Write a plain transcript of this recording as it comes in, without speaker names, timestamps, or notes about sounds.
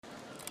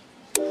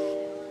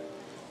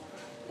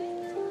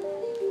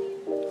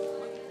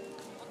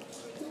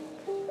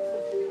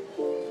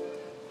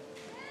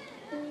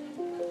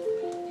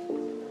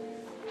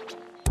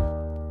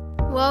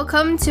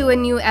Welcome to a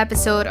new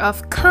episode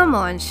of Come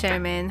On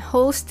Sherman,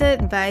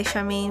 hosted by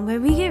Charmaine, where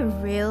we get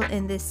real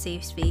in this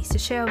safe space to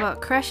share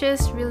about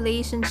crushes,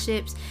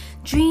 relationships,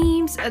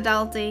 dreams,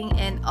 adulting,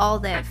 and all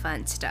that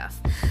fun stuff.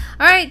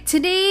 Alright,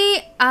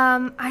 today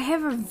I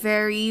have a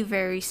very,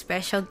 very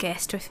special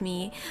guest with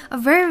me, a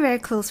very, very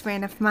close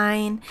friend of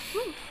mine.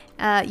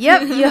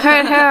 Yep, you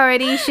heard her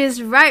already.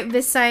 She's right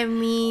beside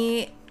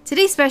me.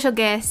 Today's special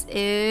guest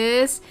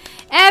is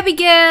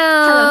Abigail.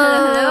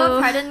 Hello.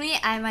 Pardon me,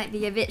 I might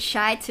be a bit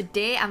shy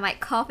today. I might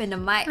cough in the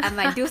mic. I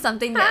might do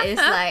something that is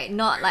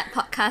not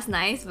podcast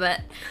nice,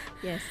 but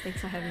yes,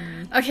 thanks for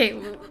having me. Okay,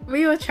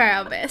 we will try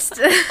our best.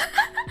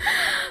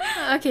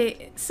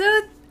 Okay,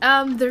 so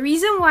the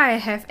reason why I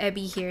have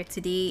Abby here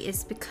today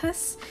is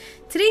because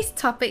today's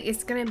topic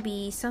is gonna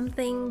be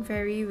something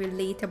very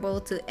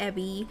relatable to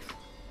Abby.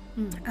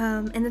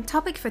 And the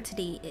topic for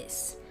today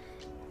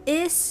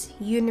is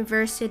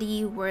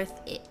university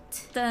worth it?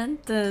 Dun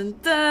dun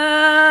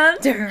dun.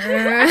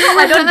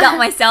 I don't doubt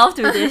myself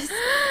through this.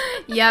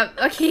 Yep.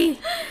 Okay.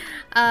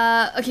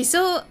 Okay.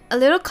 So a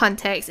little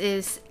context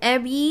is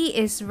Abby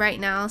is right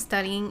now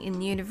studying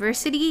in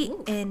university,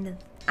 and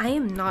I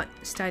am not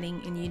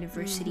studying in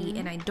university,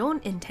 and I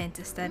don't intend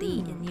to study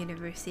in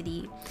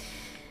university.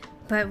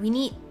 But we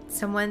need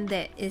someone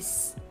that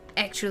is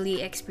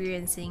actually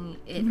experiencing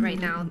it right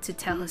now to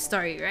tell her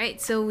story, right?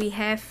 So we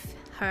have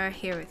her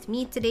here with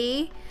me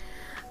today.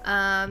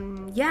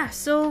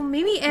 So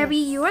maybe Abby,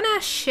 you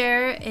wanna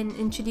share and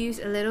introduce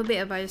a little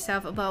bit about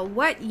yourself, about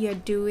what you're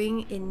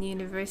doing in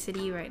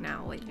university right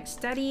now, what you're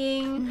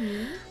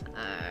studying.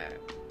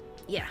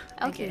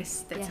 I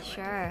guess that's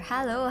Sure.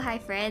 Hello, hi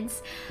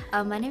friends.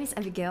 My name is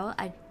Abigail.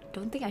 I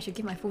don't think I should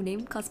give my full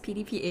name because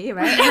PDPA,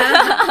 right?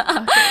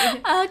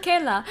 Okay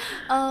lah.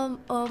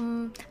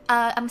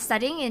 I'm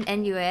studying in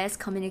NUS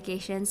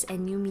Communications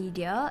and New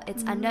Media.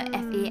 It's under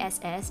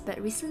FASS,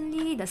 but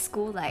recently the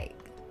school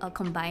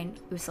combined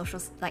with social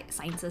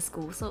sciences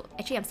school. So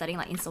actually I'm studying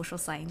in social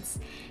science.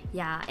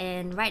 Yeah,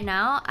 and right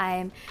now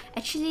I'm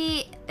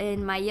actually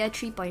in my year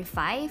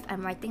 3.5.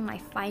 I'm writing my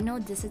final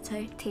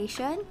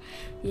dissertation.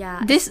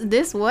 Yeah. This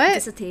what?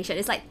 Dissertation.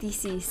 It's like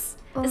thesis.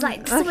 It's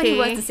so many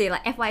words to say,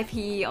 like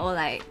FYP or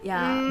but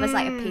it's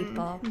like a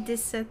paper.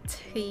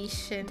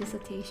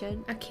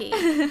 Dissertation. Okay.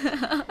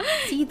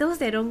 See, those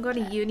that don't go to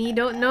uni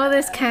don't know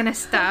this kind of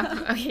stuff.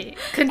 Okay,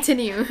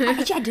 continue.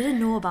 Actually, I didn't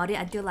know about it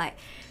until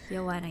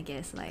year one, I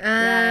guess.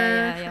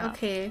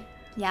 Okay.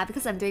 Yeah,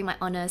 because I'm doing my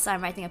honours, so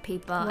I'm writing a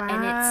paper,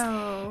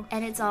 Wow.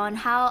 and it's on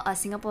how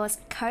Singapore's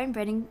current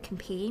branding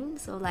campaign,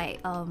 so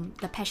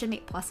the Passion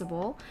Made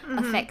Possible,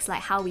 affects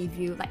how we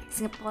view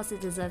Singapore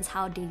citizens,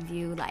 how they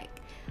view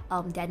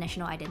their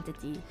national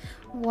identity.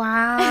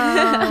 Wow.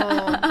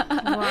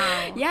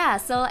 Wow. Yeah,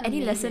 so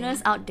any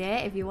listeners out there,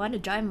 if you want to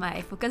join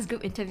my focus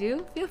group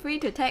interview, feel free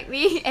to tag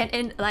me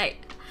and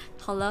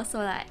holler so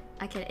that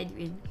I can add you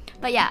in.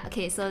 But yeah,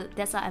 okay, so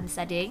that's what I'm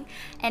studying,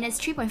 and it's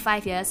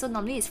 3.5 years. So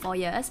normally it's 4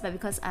 years, but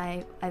because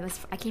I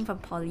came from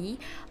poly,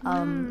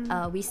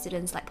 we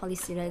students, poly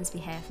students,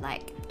 we have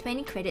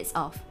 20 credits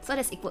off, so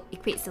that's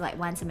equates to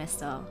one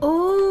semester.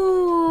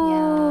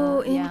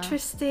 Oh, Yeah.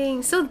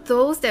 interesting. So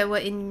those that were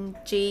in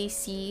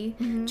JC,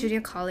 junior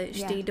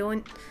college, they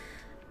don't.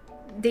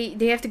 They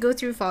have to go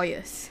through 4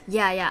 years.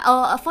 Yeah.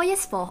 4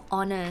 years for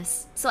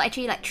honors. So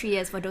actually 3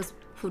 years for those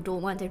who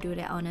don't want to do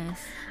their honors.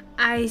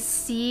 I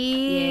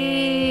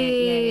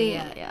see.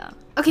 Yeah.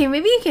 Okay,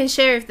 maybe you can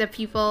share with the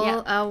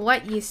people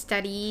what you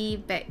study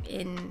back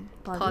in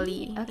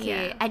poly.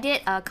 Okay, Yeah. I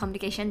did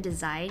communication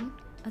design.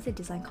 What's it,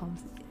 design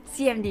comms?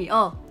 CMD.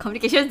 Oh,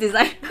 communications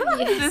design.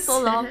 This is so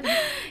long.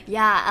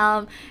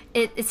 Yeah.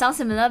 It sounds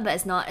similar, but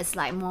it's not. It's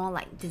more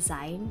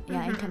design.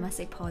 Yeah, in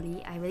Temasek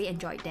Poly, I really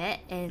enjoyed that,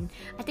 and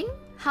I think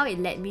how it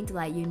led me to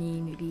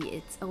uni. Maybe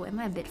it's am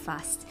I a bit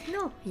fast?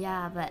 No.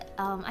 Yeah, but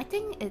I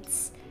think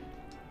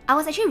I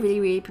was actually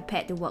really, really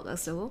prepared to work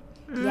also.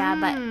 Yeah,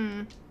 but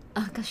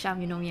because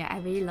Sham, you know me,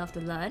 I really love to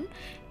learn,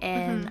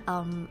 and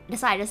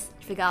that's why I just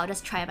figured I'll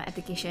just try my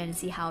application and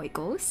see how it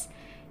goes.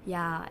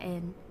 Yeah,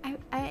 and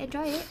I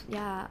enjoy it.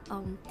 Yeah,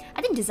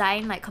 I think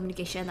design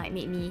communication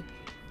made me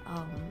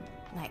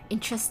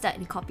interested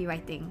in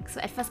copywriting. So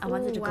at first I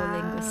wanted to go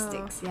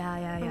linguistics.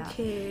 Yeah.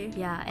 Okay.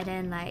 Yeah, and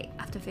then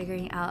after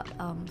figuring out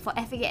for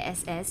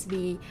FASS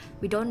we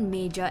don't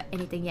major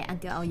anything yet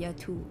until our year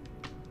 2.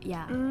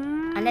 Yeah,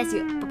 unless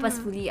you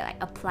purposefully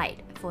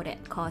applied for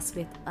that course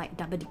with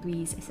double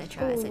degrees,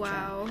 etc. Oh, etc.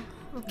 wow.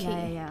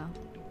 Okay. Yeah.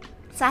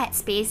 So I had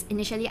space.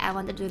 Initially I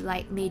wanted to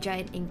major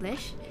in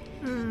English.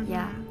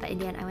 Yeah, but in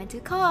the end I went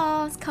to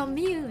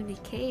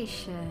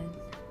communication.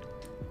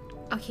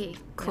 Okay,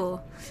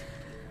 cool.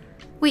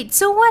 Wait,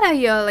 so what are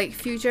your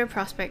future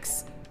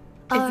prospects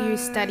if you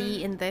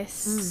study in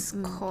this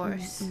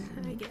course?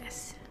 I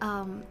guess.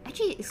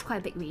 Actually, it's quite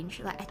a big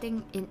range. I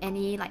think in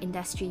any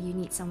industry, you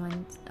need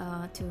someone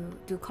to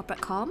do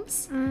corporate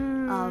comms,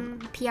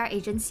 PR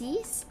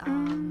agencies.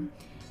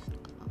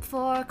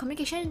 For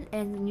communication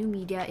and new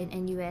media in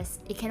NUS,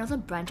 it can also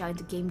branch out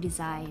into game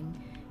design.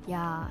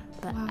 Yeah,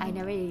 but I Wow.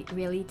 never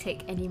really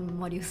take any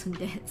modules from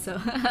that. So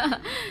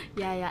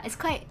yeah, it's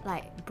quite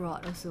like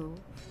broad also.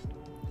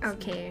 So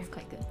Okay. it's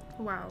quite good.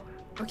 Wow.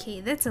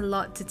 Okay, that's a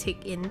lot to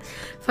take in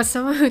for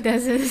someone who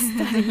doesn't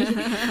study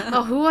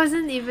or who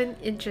wasn't even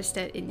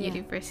interested in Yeah.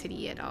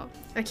 university at all.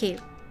 Okay,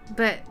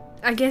 but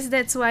I guess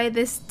that's why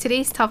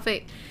today's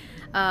topic,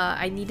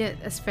 I needed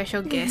a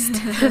special guest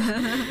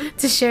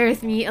to share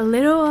with me a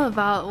little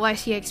about what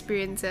she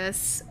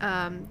experiences.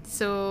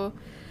 So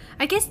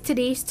I guess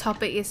today's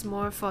topic is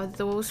more for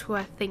those who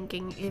are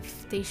thinking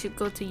if they should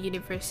go to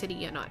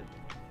university or not.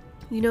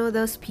 You know,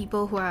 those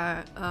people who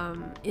are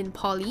in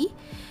poly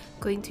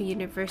going to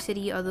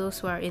university, or those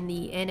who are in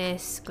the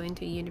NS going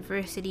to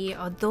university,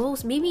 or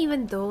those, maybe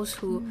even those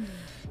who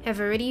have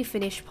already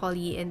finished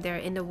poly and they're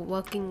in the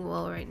working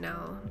world right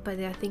now, but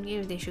they're thinking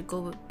if they should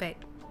go back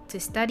to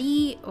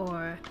study,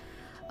 or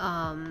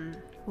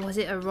was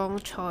it a wrong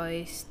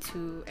choice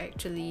to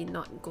actually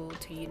not go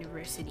to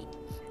university.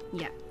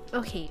 Yeah.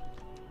 Okay,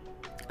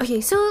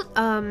 so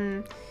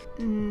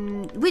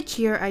which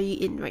year are you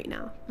in right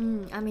now?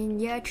 I'm in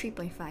year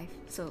 3.5.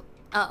 So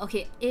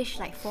okay, ish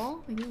like 4,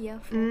 maybe year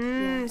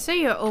 4. So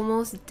you're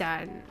almost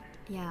done.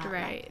 Yeah.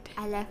 Right.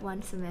 Like, I left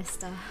one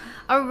semester.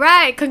 All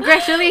right,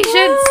 congratulations.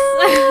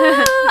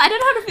 I don't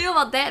know how to feel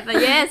about that, but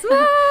yes.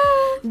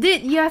 Woo!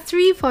 Did your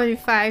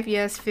 3.5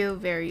 years feel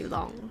very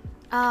long?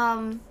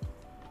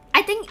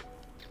 I think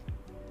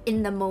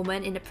in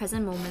the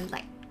present moment,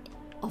 like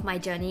of my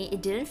journey,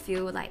 it didn't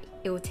feel like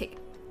it would take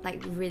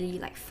like really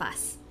like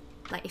fast.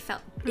 Like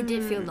it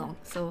did feel long.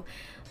 So,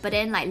 but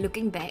then like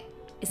looking back,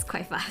 it's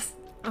quite fast.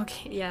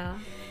 Okay. Yeah.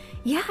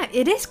 Yeah,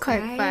 it is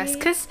quite Right? fast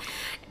because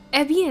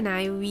Abby and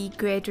I, we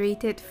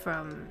graduated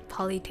from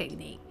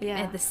Polytechnic Yeah.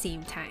 at the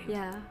same time.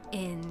 Yeah.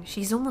 And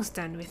she's almost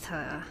done with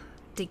her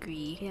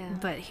degree. Yeah.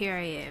 But here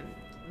I am,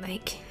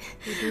 like,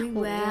 You're doing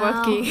well.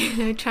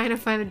 working, trying to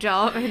find a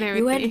job and everything.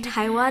 You went to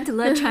Taiwan to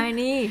learn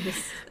Chinese.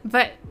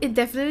 But it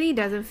definitely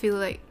doesn't feel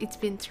like it's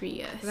been 3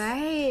 years.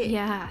 Right.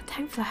 Yeah,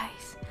 time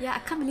flies. Yeah, I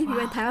can't believe you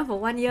went to Taiwan for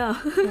 1 year.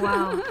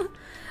 Wow.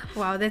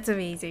 Wow, that's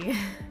amazing.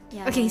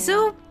 Yeah, Okay, yeah,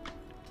 so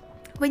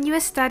when you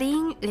were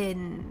studying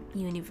in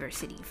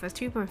university for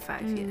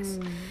 3.5 years,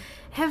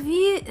 have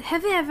you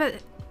ever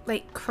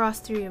like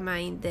crossed through your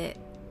mind that,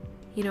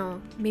 you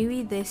know,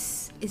 maybe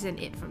this isn't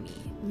it for me?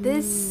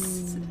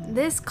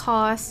 This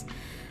course,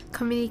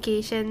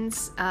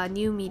 communications,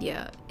 new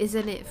media,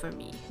 isn't it for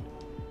me?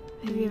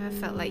 Have you ever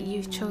felt like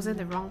you've chosen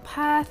the wrong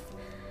path,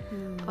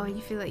 or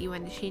you feel like you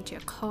want to change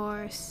your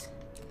course?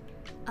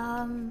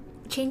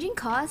 Changing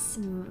course,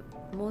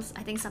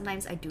 I think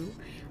sometimes I do.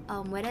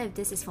 Whether if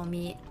this is for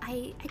me,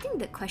 I think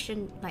the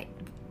question like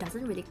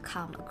doesn't really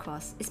come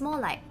across. It's more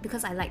like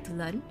because I like to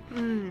learn.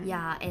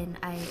 Yeah, and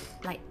I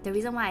like the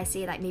reason why I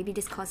say like maybe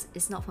this course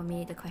is not for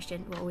me, the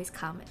question will always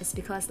come is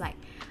because like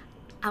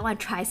I want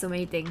to try so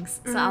many things.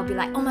 So I'll be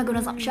like, oh my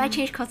goodness, should I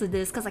change course to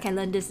this because I can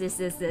learn this, or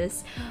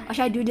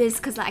should I do this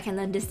because like I can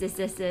learn this?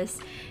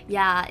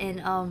 Yeah,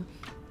 and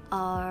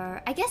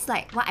I guess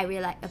like what I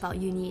really like about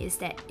uni is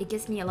that it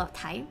gives me a lot of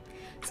time.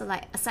 So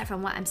like aside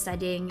from what I'm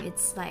studying,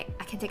 it's like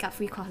I can take up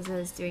free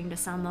courses during the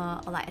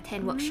summer or like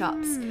attend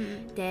workshops.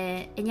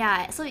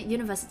 So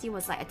university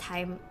was like a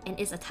time and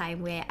is a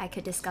time where I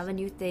could discover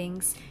new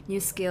things, new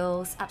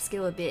skills,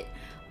 upskill a bit.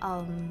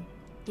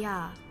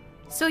 Yeah.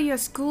 So your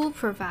school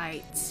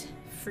provides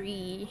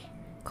free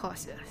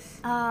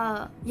courses.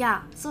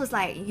 Yeah, so it's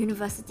like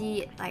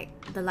university, like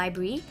the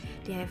library,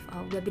 they have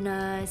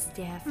webinars,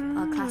 they have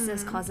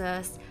classes,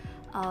 courses.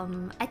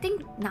 I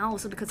think now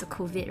also because of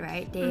COVID,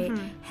 right, they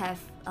have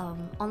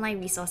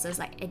online resources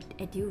like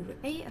Edu.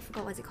 I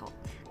forgot what's it called.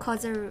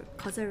 Causerex.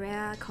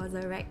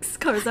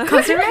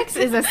 Cosrx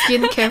is a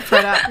skincare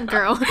product,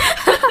 girl.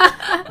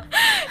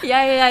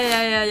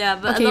 Yeah.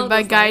 But Okay,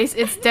 but guys,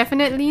 it's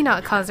definitely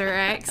not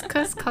Cosrx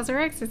because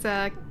Cosrx is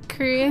a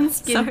Korean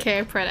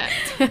skincare product.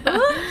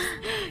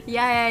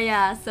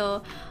 Yeah.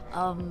 So,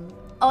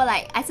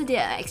 like I also did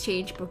an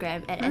exchange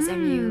program at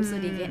SMU, so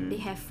they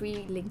have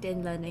free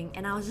LinkedIn learning,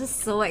 and I was just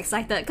so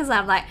excited because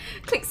I'm like,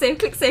 click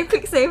save,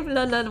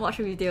 learn, watch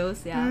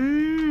videos.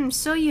 Yeah.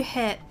 So you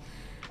had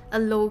a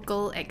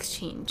local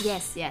exchange.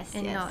 Yes.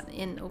 And not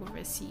in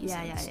overseas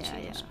Yeah.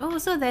 exchange. Oh,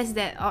 so there's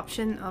that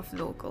option of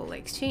local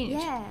exchange.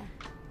 Yeah.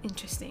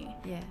 Interesting.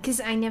 Yeah.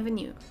 Because I never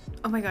knew.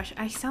 Oh my gosh,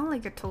 I sound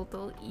like a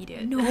total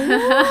idiot. No,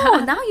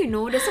 now you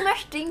know. There's so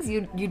much things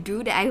you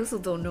do that I also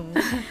don't know.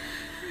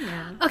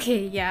 Yeah.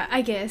 Okay, yeah,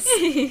 I guess.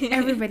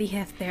 Everybody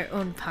has their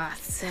own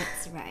paths.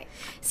 That's right.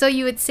 So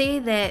you would say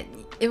that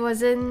it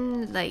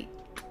wasn't like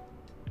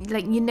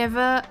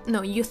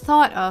you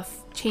thought of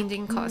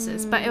changing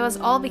courses, but it was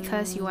all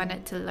because you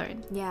wanted to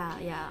learn.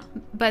 Yeah.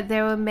 But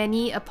there were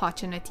many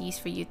opportunities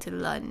for you to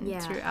learn Yeah.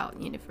 throughout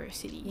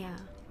university. Yeah.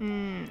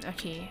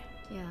 Okay.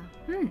 Yeah.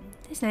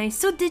 That's nice.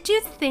 So did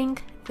you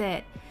think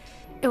that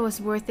it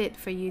was worth it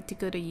for you to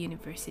go to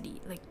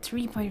university? Like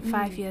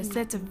 3.5 years,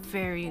 that's a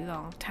very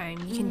long time.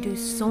 You can do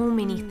so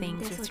many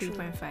things that's with so true.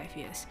 3.5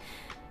 years.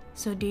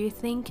 So do you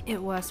think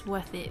it was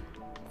worth it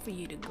for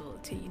you to go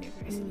to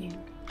university?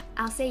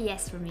 I'll say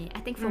yes for me. I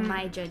think for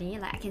my journey,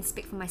 like I can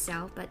speak for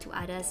myself, but to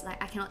others,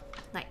 like I cannot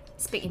like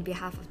speak in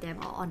behalf of them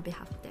or on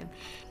behalf of them.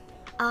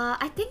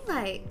 I think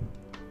like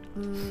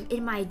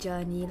in my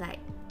journey, like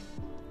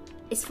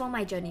it's for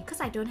my journey because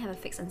I don't have a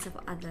fixed answer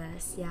for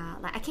others. Yeah,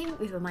 like I came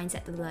with a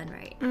mindset to learn,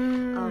 right?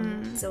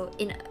 So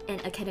in an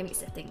academic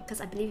setting,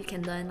 because I believe you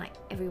can learn like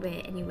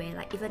everywhere, anywhere,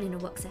 like even in a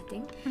work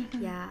setting.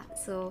 Yeah.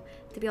 So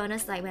to be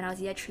honest, like when I was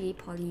year 3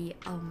 poly,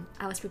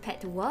 I was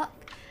prepared to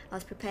work. I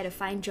was prepared to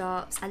find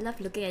jobs. I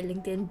love looking at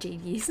LinkedIn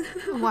JDs.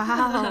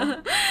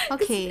 Wow.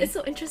 Okay. It's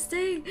so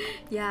interesting.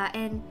 Yeah,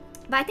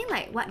 but I think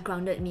like what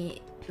grounded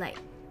me like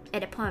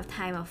at a point of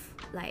time of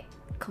like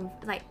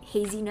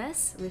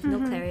haziness with no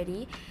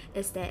clarity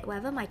is that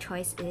whatever my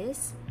choice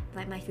is,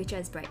 like my future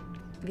is bright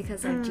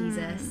because of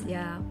Jesus.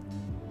 Yeah,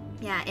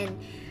 and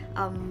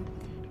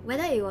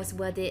whether it was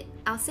worth it,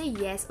 I'll say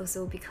yes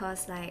also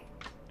because like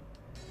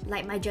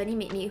my journey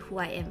made me who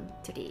I am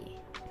today.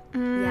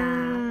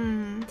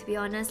 Yeah, to be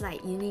honest,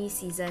 like uni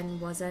season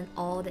wasn't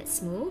all that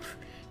smooth.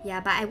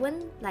 Yeah, but I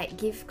wouldn't like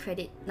give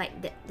credit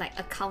like that, like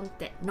account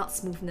that not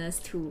smoothness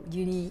to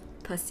uni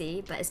per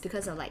se, but it's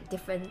because of like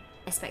different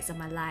aspects of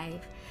my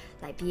life,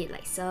 like be it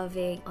like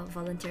serving or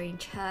volunteering in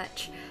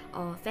church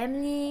or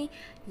family,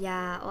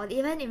 yeah, or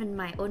even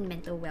my own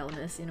mental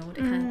wellness, you know,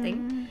 that kind of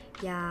thing.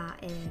 Yeah,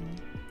 and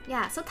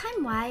yeah, so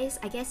time wise,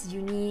 I guess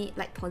uni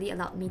like poly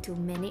allowed me to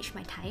manage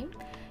my time.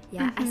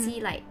 Yeah, I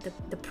see like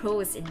the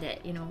pros in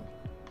that, you know.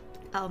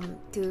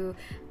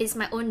 It's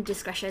my own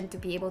discretion to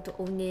be able to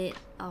own it,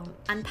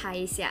 安排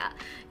一下.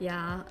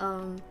 Yeah.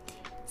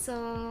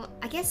 So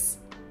I guess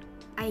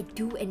I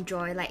do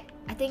enjoy, like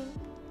I think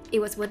it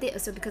was worth it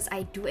also because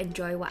I do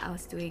enjoy what I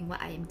was doing,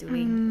 what I am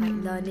doing, like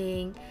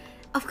learning.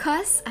 Of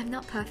course, I'm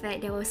not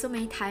perfect. There were so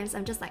many times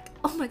I'm just like,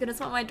 oh my goodness,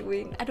 what am I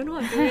doing? I don't know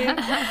what I'm doing.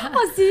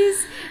 What's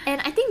this?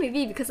 And I think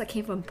maybe because I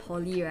came from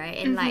poly, right?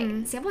 And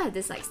like Singapore has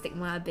this like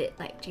stigma a bit,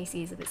 like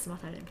JC is a bit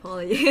smarter than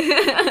poly.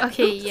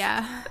 Okay,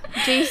 yeah.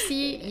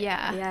 JC,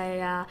 yeah.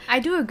 Yeah. I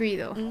do agree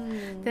though.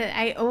 That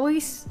I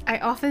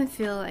often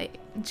feel like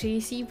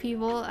JC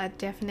people are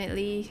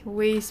definitely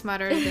way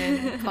smarter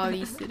than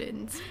poly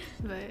students.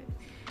 But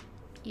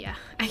yeah,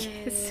 I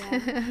guess.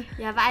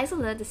 Yeah, but I also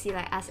learned to see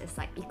like us as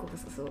like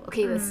equals also.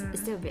 Okay, it's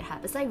still a bit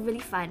hard. It's like really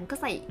fun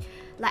because like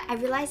I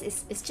realize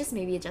it's just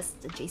maybe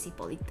just a JC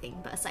poly thing.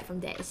 But aside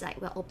from that, it's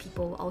like we're all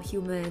people, all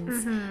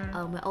humans.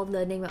 We're all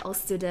learning. We're all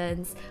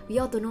students. We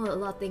all don't know a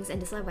lot of things, and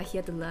that's why we're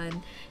here to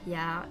learn.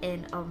 Yeah,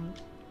 and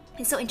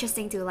it's so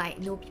interesting to like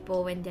know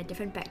people when they're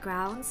different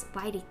backgrounds,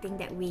 why they think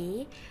that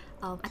way.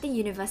 I think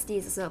university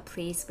is also a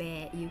place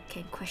where you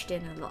can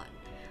question a lot.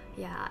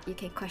 Yeah, you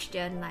can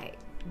question like,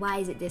 why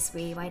is it this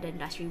way? Why the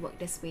industry work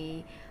this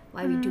way?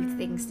 Why we do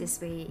things this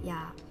way?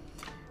 Yeah.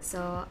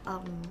 So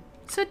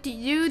So did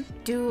you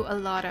do a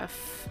lot of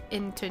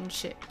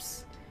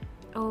internships?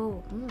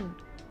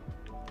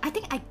 I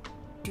think I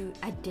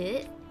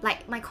did.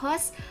 Like my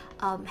course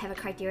have a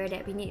criteria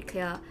that we need to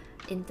clear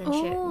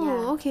internship.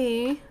 Oh,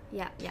 okay.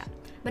 Yeah.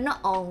 But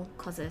not all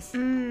courses.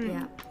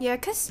 Yeah. Yeah,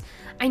 because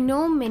I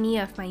know many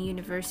of my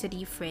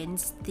university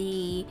friends,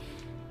 they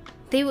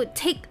would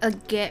take a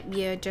gap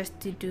year just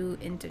to do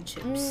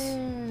internships.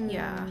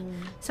 Yeah.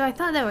 So I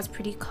thought that was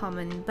pretty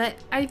common. But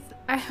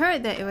I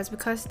heard that it was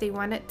because they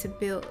wanted to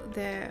build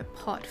their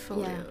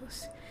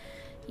portfolios.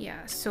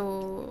 Yeah.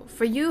 So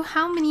for you,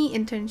 how many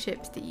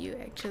internships did you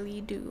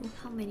actually do?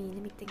 How many?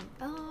 Let me think.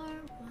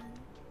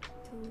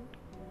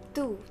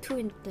 Two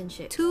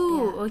internships.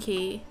 Two. Yeah.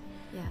 Okay.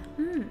 Yeah.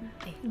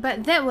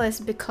 But that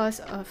was because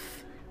of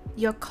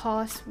your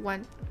course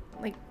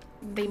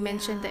they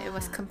mentioned that it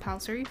was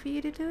compulsory for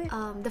you to do it?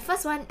 The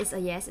first one is a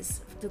yes,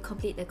 is to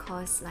complete the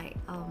course like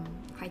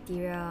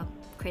criteria,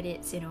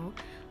 credits, you know.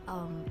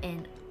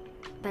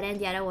 But then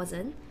the other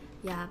wasn't.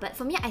 Yeah, but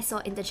for me I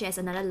saw internship as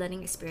another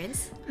learning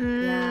experience.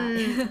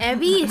 Yeah.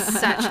 Abby is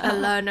such a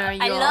learner,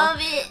 y'all. I love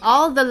it.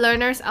 All the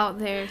learners out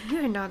there,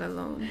 you're not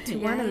alone to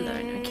want to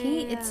learn,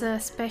 okay? Yeah. It's a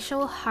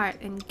special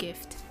heart and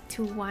gift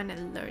to want to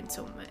learn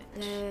so much.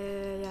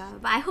 Yeah.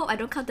 But I hope I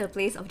don't come to a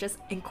place of just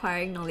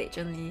acquiring knowledge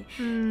only.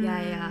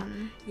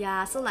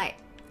 Yeah. So like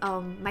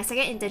my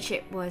second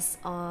internship was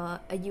a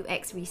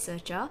UX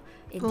researcher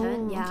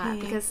intern.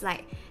 Because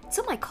like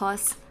so my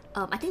course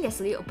I think they're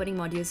slowly opening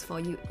modules for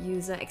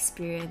user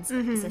experience,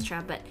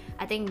 etc. But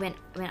I think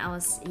when I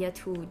was year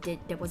 2,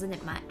 there wasn't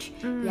that much.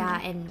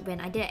 Yeah, and when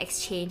I did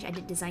exchange, I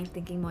did design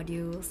thinking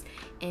modules,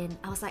 and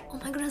I was like, oh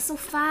my goodness, so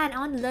fun! I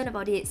want to learn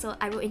about it. So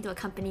I wrote into a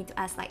company to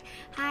ask like,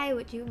 hi,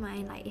 would you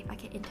mind like if I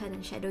can intern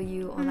and shadow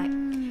you, or like,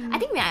 I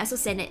think when I also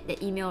sent it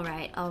the email,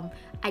 right?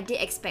 I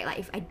did expect like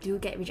if I do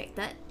get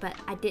rejected, but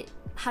I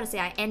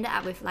ended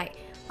up with like.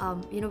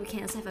 We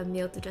can also have a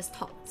meal to just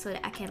talk so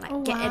that I can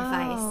like get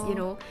advice, you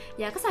know.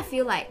 Yeah, because I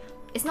feel like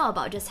it's not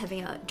about just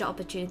having a job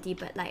opportunity,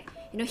 but like,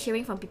 you know,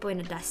 hearing from people in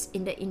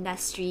the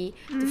industry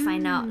to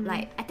find out,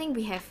 like, I think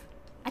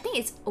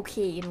it's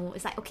okay, you know,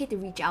 it's like okay to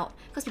reach out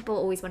because people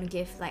always want to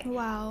give like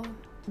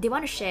they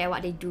want to share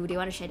what they do, they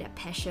want to share their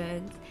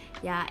passions.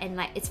 Yeah, and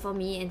like it's for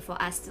me and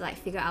for us to like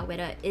figure out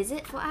whether is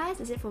it for us,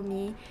 is it for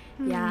me.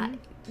 Yeah,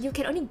 you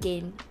can only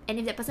gain, and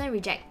if that person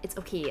reject, it's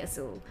okay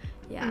also.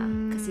 Yeah,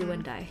 because you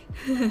won't die.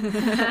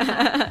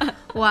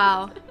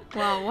 Wow,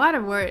 what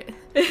a word.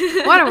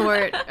 What a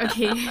word.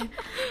 Okay,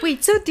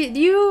 wait, so did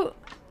you,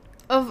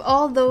 of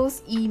all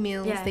those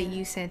emails that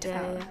you sent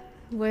out,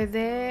 were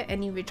there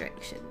any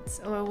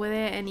rejections or were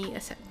there any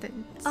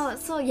acceptance? Oh,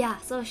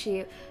 so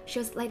she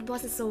was like, the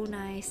boss is so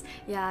nice.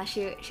 Yeah,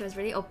 she was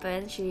really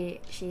open. She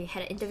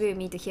had an interview with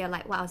me to hear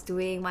like what I was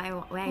doing, where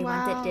I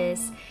wanted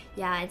this.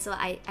 Yeah, and so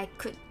I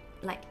could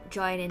like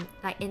join and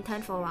like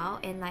intern for a while,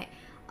 and like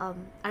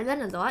I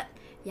learned a lot.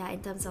 Yeah,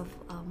 in terms of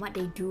what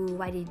they do,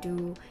 why they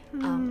do,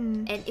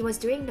 and it was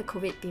during the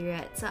COVID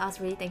period, so I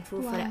was really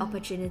thankful for that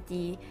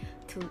opportunity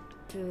to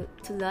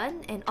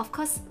learn. And of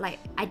course, like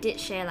I did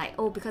share like,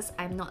 oh, because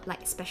I'm not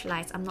like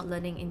specialized, I'm not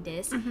learning in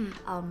this,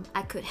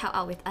 I could help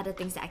out with other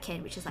things that I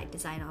can, which is like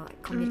design or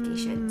like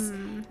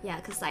communications. Yeah,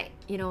 because like,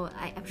 you know,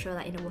 I'm sure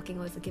like in the working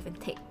world it's a give and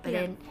take, but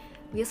then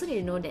we also need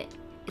to know that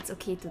it's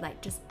okay to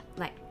like just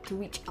like to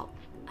reach out.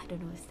 I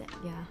don't know, is that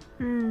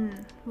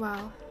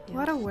Wow,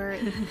 what a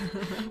word.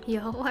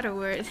 Yo, what a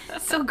word.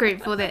 So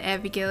grateful that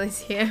Abigail is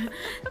here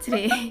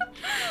today.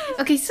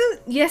 Okay, so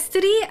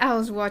yesterday I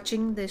was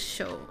watching this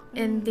show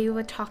and they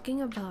were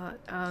talking about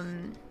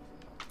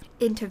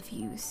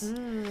interviews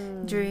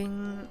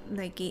during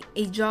like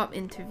a job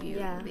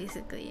interview,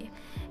 basically.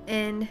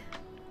 And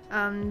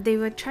they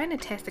were trying to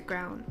test the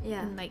ground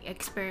and like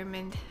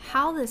experiment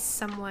how does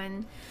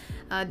someone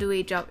do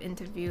a job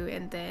interview,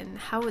 and then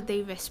how would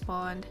they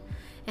respond,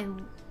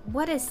 and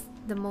what is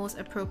the most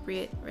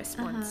appropriate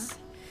response.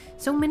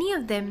 So many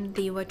of them,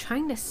 they were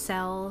trying to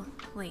sell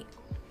like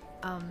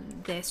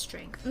their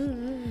strength,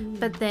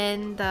 but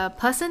then the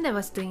person that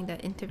was doing the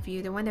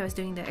interview, the one that was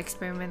doing the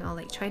experiment or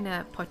like trying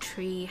to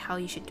portray how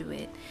you should do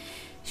it,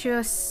 she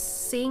was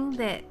saying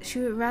that she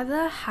would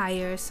rather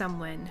hire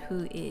someone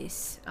who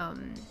is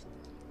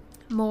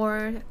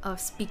more of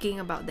speaking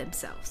about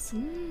themselves.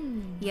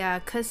 Yeah,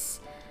 because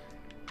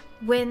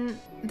when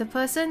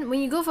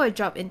you go for a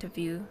job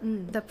interview,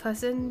 the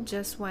person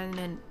just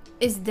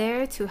is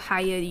there to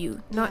hire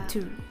you, not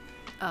to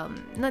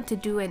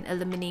do an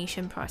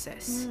elimination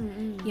process.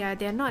 Yeah,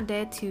 they're not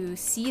there to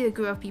see the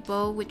group of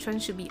people which one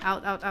should be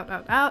out,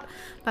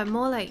 but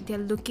more like they're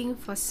looking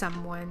for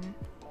someone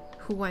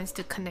who wants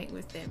to connect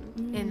with them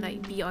and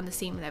like be on the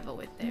same level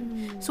with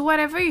them. So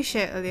whatever you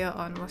shared earlier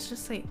on was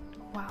just like,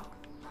 wow,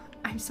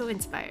 I'm so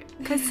inspired.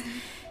 Because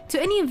to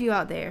any of you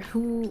out there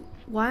who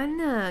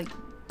wanna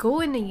go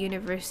into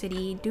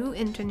university, do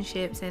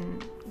internships,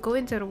 and go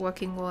into the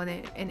working world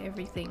and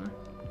everything,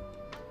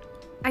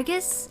 I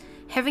guess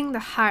having the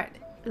heart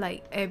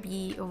like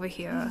Abby over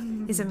here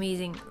is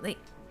amazing. Like,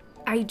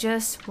 I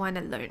just want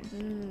to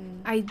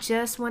learn. I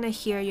just want to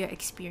hear your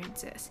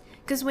experiences.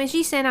 Because when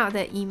she sent out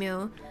that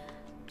email,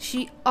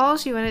 all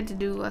she wanted to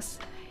do was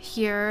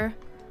hear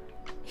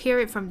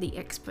it from the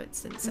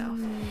experts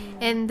themselves.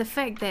 And the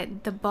fact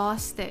that the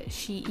boss that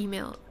she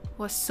emailed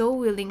was so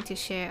willing to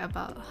share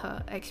about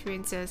her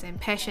experiences and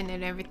passion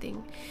and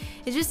everything,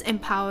 it just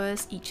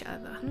empowers each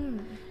other.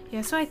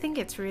 Yeah, so I think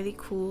it's really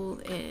cool,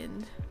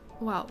 and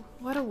wow,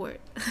 what a word.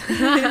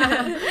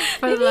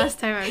 For the last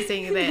time I'm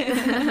saying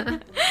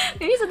that.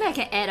 Maybe something I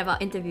can add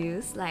about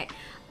interviews, like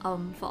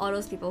for all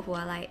those people who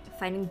are like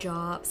finding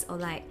jobs or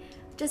like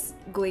just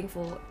going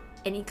for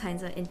any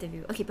kinds of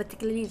interview, okay,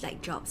 particularly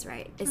like jobs,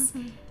 right? It's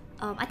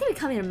I think we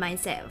come in a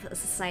mindset of a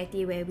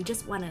society where we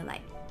just want to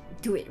like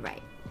do it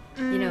right,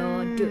 you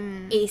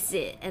know, ace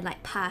it and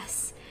like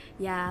pass.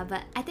 Yeah,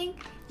 but I think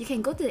you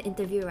can go to the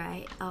interview,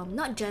 right?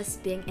 Not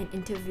just being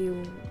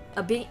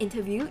being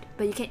interviewed,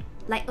 but you can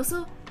like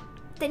also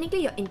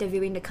technically you're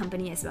interviewing the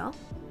company as well,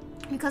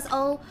 because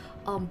all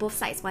both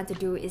sides want to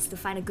do is to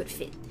find a good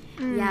fit.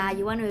 Yeah,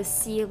 you want to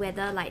see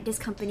whether like this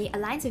company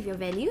aligns with your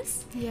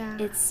values. Yeah,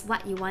 it's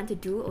what you want to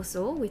do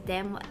also with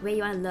them, where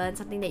you want to learn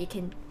something that you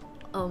can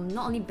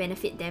not only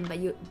benefit them, but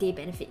they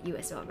benefit you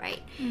as well,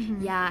 right?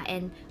 Yeah,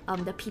 and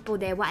the people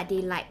there, what are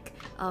they like?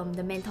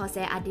 The mentors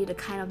there, are they the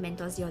kind of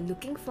mentors you're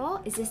looking for?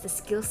 Is this the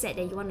skill set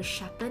that you want to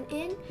sharpen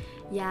in?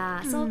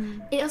 Yeah, so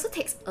it also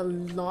takes a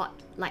lot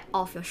like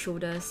off your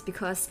shoulders,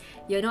 because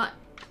you're not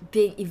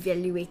being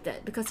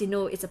evaluated, because you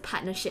know it's a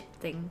partnership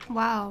thing.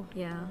 Wow.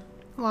 Yeah.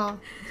 Wow.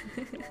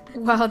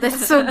 Wow,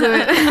 that's so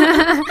good.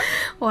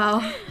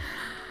 Wow.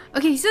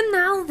 Okay, so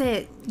now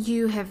that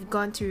you have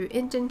gone through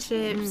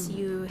internships,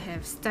 you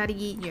have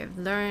studied, you have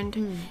learned,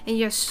 and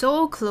you're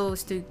so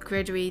close to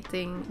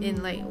graduating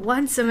in like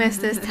one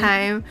semester's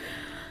time,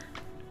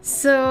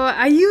 so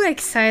are you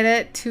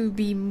excited to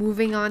be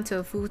moving on to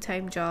a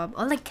full-time job?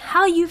 Or like,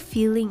 how are you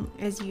feeling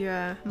as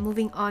you're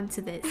moving on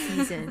to that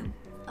season?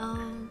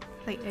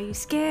 Like, are you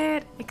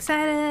scared,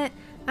 excited,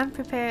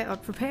 unprepared, or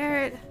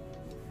prepared?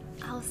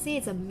 I'll say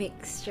it's a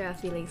mixture of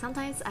feelings.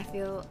 Sometimes I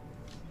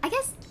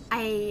guess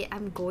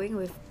I'm going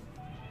with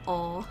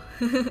awe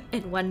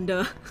and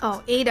wonder.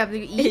 Oh,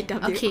 AWE.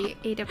 AWE. Okay,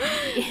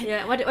 AWE.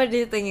 Yeah, what do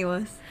you think it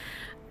was?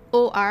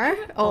 O-R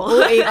or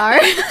O-A-R?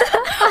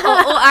 Or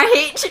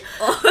O-R-H.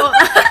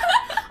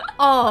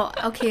 Oh,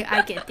 okay,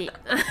 I get it.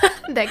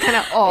 That kind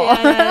of oh.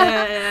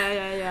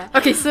 Yeah.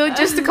 Okay, so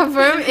just to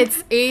confirm,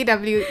 it's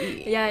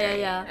A-W-E.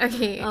 Yeah.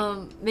 Okay.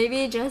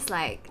 Maybe just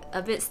like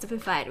a bit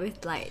stupefied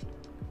with like,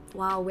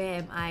 wow, where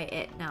am I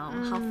at now?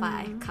 How far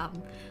I've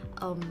come.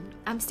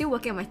 I'm still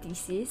working on my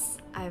thesis.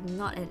 I'm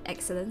not an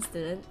excellent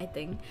student, I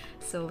think.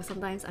 So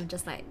sometimes I'm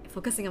just like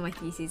focusing on my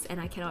thesis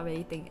and I cannot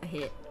really think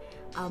ahead.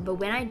 But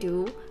when I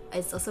do,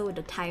 it's also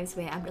the times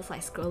where I'm just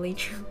like scrolling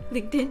through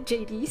LinkedIn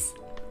JDs.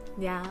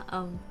 Yeah.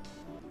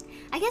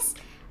 I guess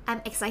I'm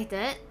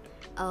excited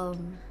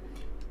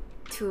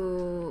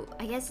to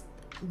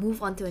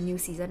move on to a new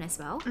season as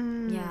well.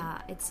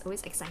 Yeah, it's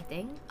always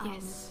exciting.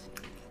 Yes.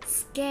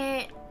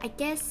 Scared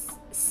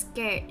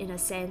in a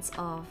sense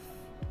of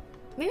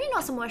maybe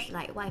not so much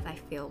like what if I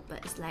fail,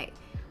 but it's like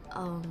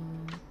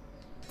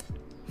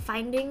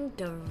finding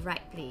the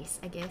right place,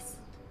 I guess.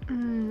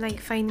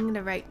 Like finding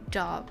the right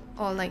job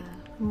or like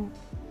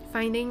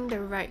finding the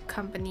right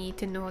company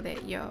to know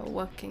that you're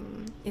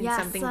working in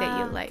something that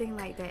you like. Something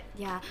like that.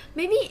 Yeah.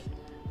 Maybe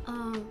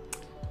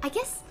I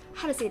guess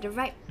how to say the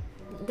right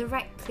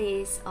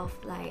place of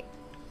like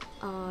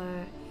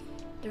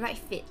the right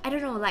fit. I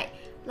don't know, like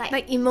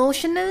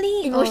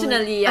emotionally?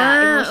 Emotionally.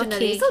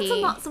 Okay, so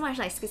not so much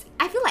like skills.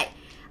 I feel like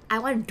I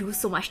want to do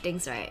so much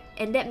things, right?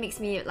 And that makes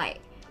me like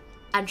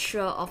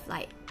unsure of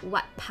like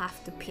what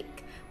path to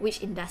pick,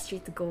 which industry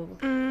to go,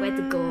 where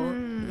to go.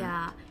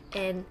 Yeah.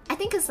 And I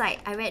think it's like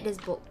I read this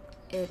book.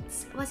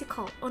 It's what's it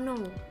called? Oh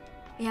no.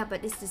 Yeah,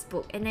 but it's this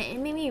book and it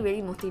made me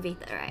really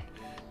motivated, right?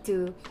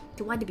 To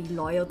want to be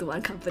loyal to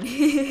one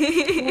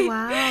company.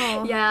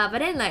 Wow. Yeah, but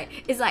then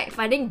like it's like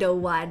finding the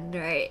one,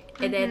 right?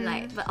 And then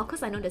like, but of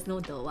course I know there's no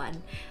the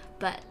one,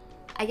 but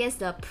I guess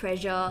the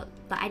pressure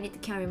that I need to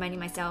keep on reminding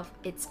myself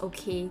it's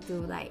okay to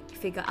like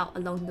figure out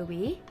along the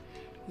way.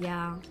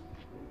 Yeah.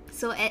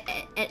 So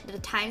at the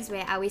times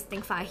where I always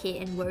think far ahead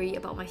and worry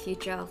about my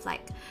future of like,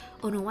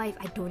 oh no, what if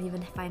I don't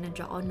even find a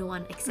job or no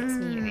one accepts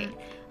me, right?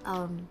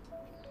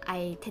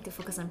 I tend to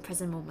focus on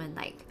present moment,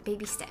 like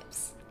baby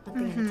steps, one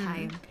thing at a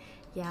time.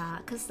 Yeah,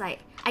 because like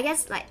I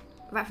guess like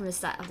right from the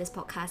start of this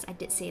podcast, I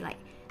did say like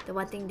the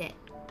one thing that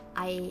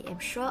I am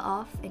sure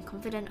of and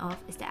confident of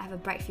is that I have a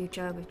bright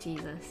future with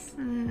Jesus.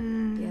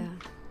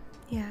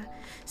 Yeah.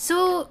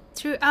 So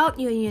throughout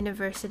your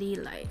university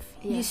life,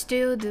 you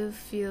still do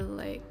feel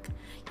like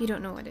you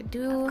don't know what to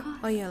do,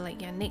 or you're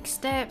like your next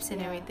steps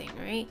and everything,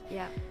 right?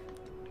 Yeah.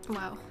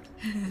 Wow.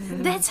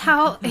 That's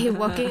how a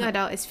working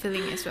adult is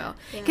feeling as well.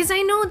 Because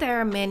I know there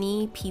are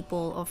many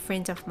people or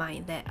friends of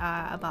mine that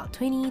are about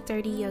 20,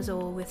 30 years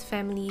old with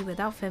family,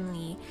 without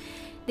family.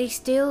 They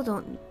still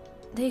don't,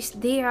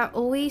 they are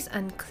always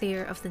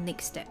unclear of the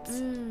next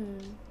steps.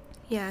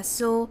 Yeah,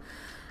 so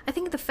I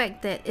think the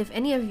fact that if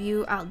any of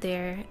you out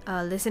there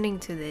listening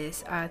to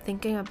this are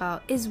thinking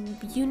about, is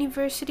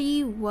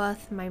university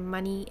worth my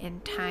money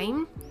and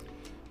time?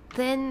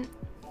 Then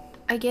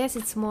I guess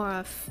it's more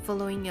of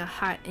following your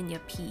heart and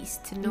your peace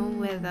to know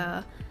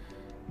whether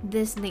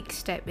this next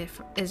step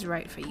is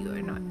right for you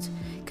or not.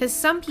 Because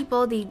some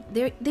people,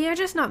 they are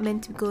just not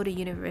meant to go to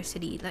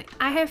university. Like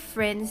I have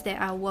friends that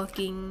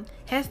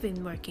have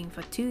been working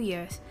for 2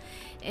 years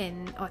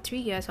or 3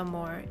 years or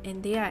more,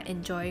 and they are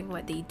enjoying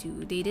what they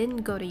do. They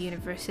didn't go to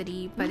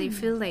university, but they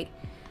feel like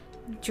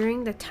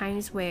during the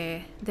times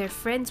where their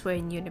friends were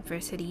in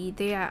university,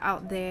 they are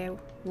out there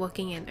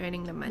working and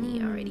earning the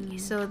money already.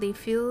 So they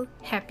feel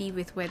happy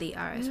with where they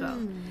are as well.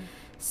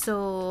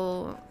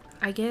 So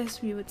I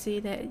guess we would say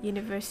that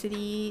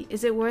university,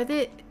 is it worth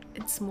it?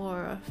 It's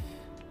more of,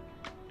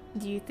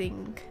 do you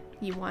think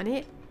you want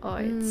it, or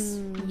it's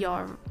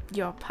your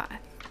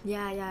path?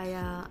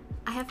 Yeah.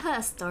 I have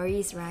heard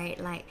stories, right?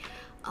 Like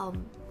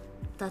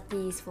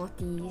 30s,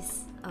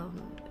 40s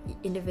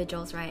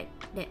individuals, right?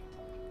 That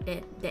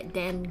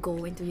then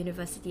go into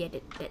university at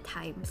that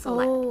time. So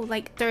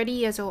like 30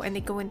 years old and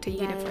they go into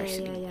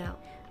university. Yeah.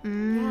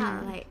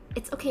 Yeah, like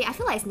it's okay. I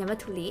feel like it's never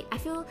too late. I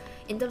feel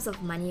in terms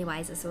of money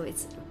wise also,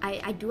 it's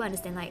I do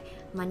understand like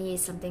money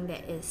is something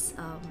that is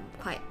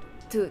quite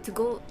to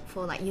go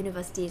for like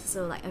university is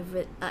also like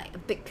a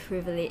big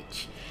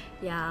privilege.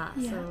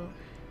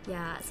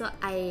 So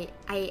I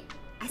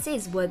say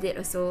it's worth it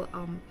also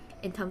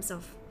in terms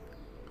of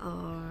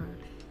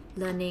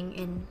learning,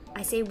 and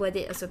I say worth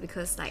it also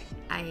because like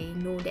I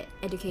know that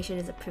education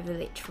is a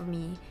privilege for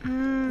me.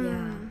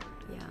 Yeah.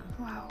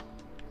 Wow.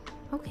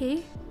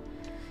 Okay.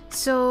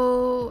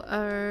 So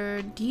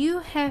do you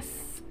have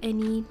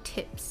any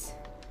tips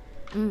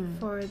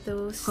for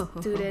those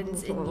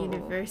students in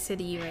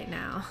university right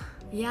now?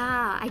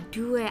 Yeah, I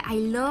do it. I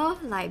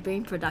love like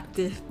being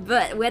productive,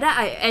 but whether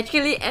I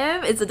actually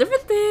am, it's a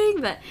different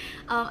thing. But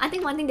I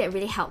think one thing that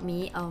really helped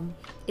me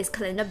is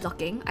calendar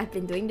blocking. I've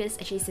been doing this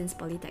actually since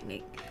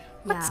Polytechnic.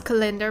 What's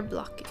calendar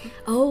blocking?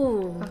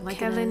 Oh, my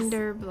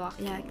calendar goodness.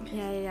 blocking.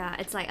 Yeah.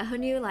 It's like a whole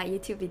new like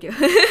YouTube video.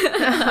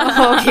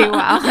 Okay,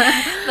 wow.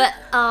 But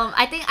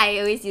I think I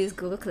always use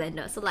Google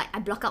Calendar. So like I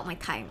block out my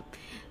time.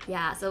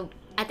 Yeah, so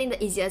I think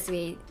the easiest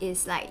way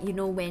is like, you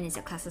know when is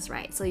your classes,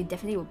 right? So you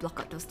definitely will block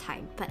out those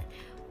time. But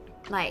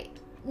like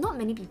not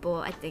many people,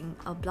 I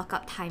think, block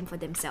out time for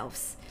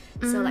themselves.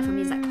 So like for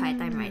me, it's like quiet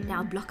time, right? Now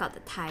I'll block out the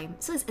time.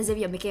 So it's as if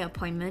you're making an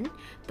appointment,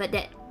 but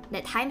that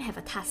time have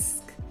a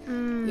task.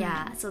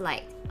 Yeah. So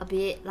like a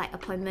bit like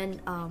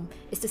appointment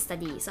is to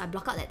study. So I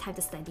block out that time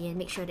to study and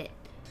make sure that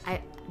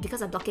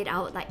because I block it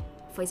out, like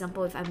for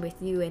example, if I'm with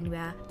you and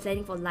we're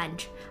planning for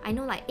lunch, I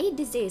know like, hey,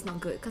 this day is not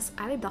good because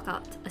I will block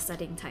out a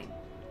studying time.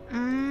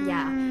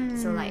 Yeah,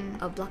 so like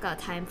I'll block out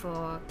time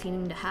for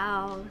cleaning the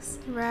house.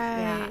 Right.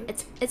 Yeah,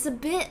 it's a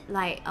bit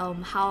like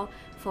how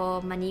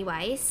for money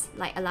wise,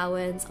 like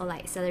allowance or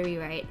like salary,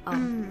 right?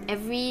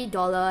 Every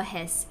dollar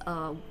has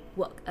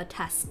a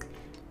task.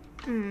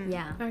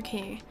 Yeah.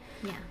 Okay.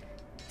 Yeah.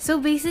 So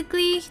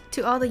basically,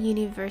 to all the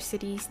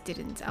university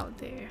students out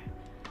there,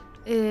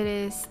 it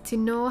is to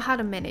know how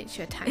to manage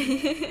your time,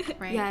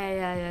 right?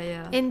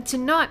 Yeah. And to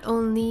not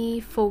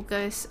only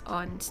focus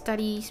on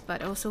studies,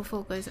 but also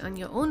focus on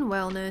your own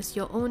wellness,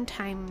 your own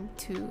time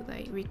to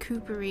like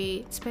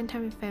recuperate, spend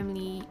time with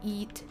family,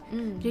 eat,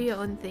 do your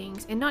own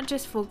things, and not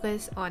just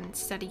focus on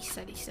study.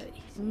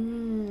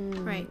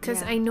 Right?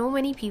 Because I know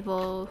many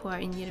people who are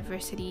in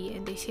university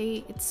and they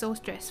say it's so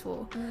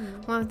stressful.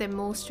 One of the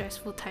most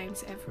stressful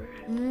times ever.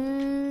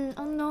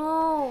 Oh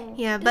no.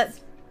 Yeah, but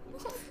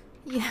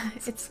yeah,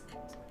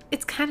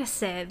 it's kind of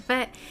sad,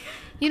 but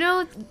you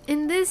know,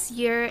 in this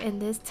year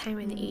and this time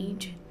and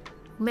age,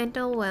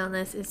 mental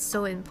wellness is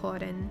so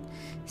important.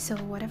 So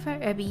whatever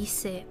Abby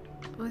said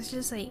was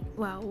just like,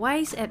 wow,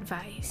 wise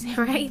advice,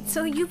 right?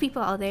 So you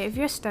people out there, if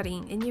you're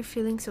studying and you're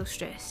feeling so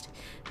stressed,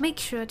 make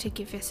sure to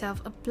give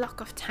yourself a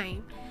block of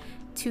time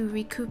to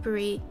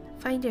recuperate,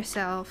 find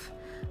yourself,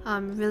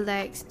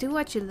 relax, do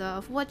what you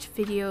love, watch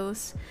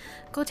videos,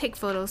 go take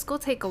photos, go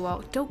take a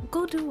walk,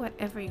 go do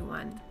whatever you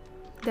want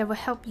that will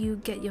help you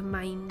get your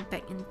mind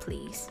back in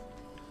place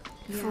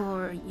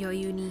for your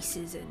uni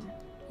season.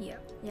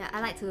 Yeah,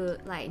 I like to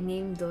like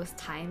name those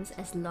times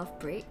as love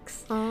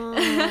breaks. Oh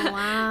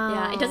wow.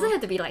 Yeah, it doesn't have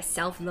to be like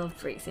self-love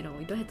breaks, you know.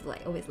 You don't have to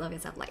like always love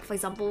yourself. Like for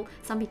example,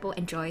 some people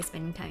enjoy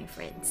spending time with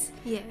friends.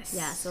 Yes.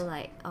 Yeah, so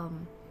like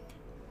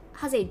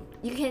how to say,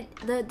 you can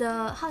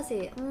the how to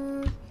say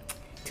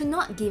to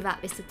not give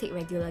up is to take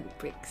regular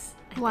breaks,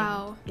 I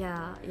Wow. think.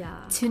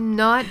 Yeah. To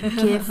not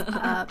give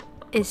up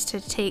is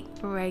to take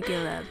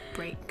regular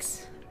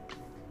breaks.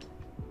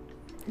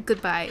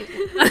 Goodbye.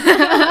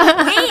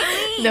 Wait.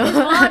 No.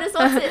 This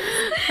one's it.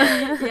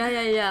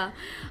 Yeah.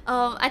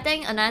 I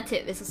think another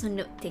tip is also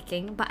note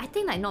taking, but I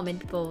think like not many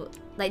people,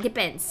 like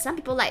depends. Some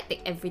people like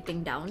take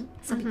everything down.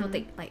 Some people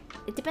take like,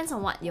 it depends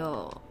on what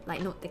your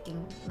like note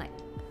taking like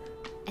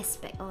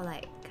aspect or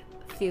like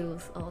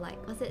feels or like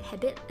what's it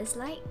habit is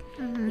like.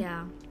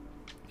 Yeah,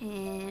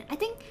 and I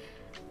think.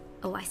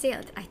 Oh, I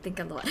think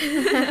a lot.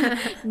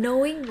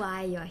 Knowing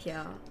why you're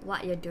here,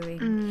 what you're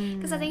doing.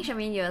 Because I think,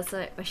 Charmaine, you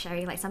also were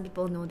sharing, like, some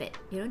people know that,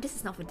 you know, this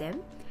is not for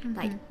them.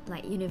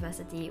 Like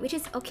university, which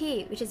is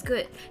okay, which is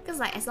good. Because,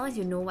 like, as long as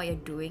you know what you're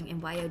doing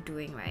and why you're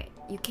doing, right,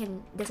 you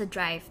can, there's a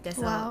drive, there's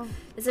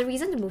a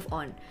reason to move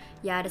on.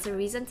 Yeah, there's a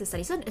reason to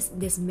study. So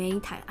there's many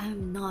times, I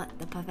am not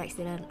the perfect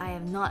student. I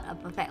am not a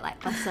perfect, like,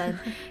 person.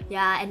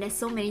 Yeah, and there's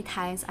so many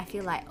times I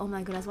feel like, oh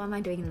my goodness, what am I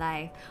doing in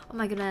life? Oh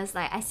my goodness,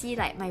 like, I see,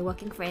 like, my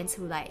working friends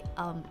who, like,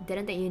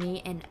 didn't take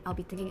uni, and I'll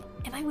be thinking,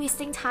 am I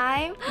wasting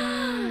time?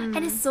 And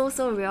it's so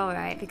real,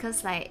 right?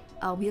 Because like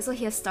we also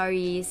hear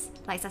stories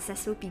like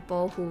successful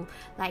people who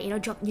like, you know,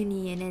 drop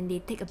uni and then they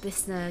take a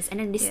business and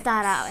then they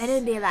start out and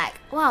then they're like,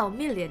 wow,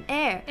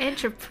 millionaire.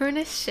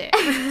 Entrepreneurship.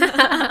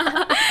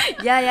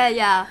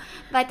 Yeah.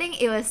 But I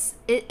think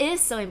it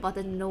is so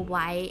important to know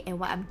why and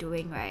what I'm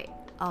doing, right?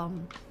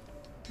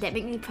 That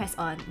make me press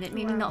on, that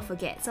make me not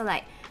forget. So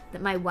like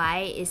my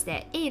why is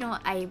that, hey, you know,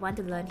 I want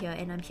to learn here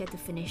and I'm here to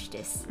finish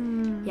this.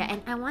 Yeah,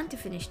 and I want to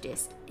finish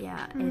this.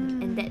 Yeah,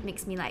 and that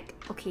makes me like,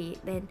 okay,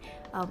 then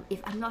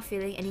if I'm not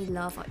feeling any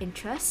love or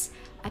interest,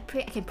 I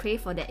can pray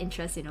for that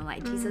interest, you know,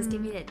 like Jesus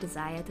give me that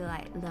desire to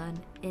like learn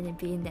and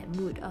be in that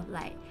mood of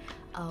like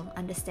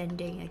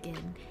understanding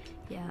again.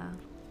 Yeah.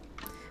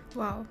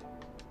 Wow.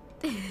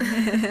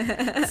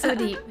 So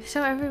deep.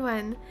 So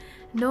everyone,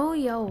 know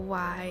your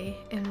why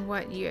and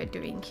what you are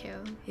doing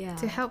here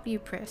to help you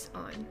press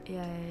on.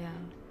 Yeah.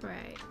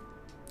 Right.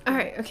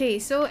 Alright, okay,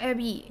 so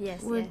Abby,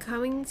 Yes, we're yes.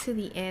 coming to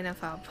the end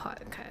of our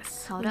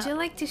podcast. Hold Would up. you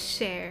like to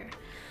share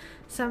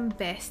some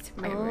best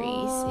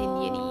memories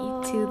in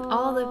uni to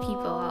all the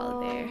people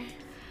out there?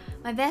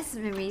 My best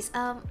memories,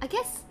 I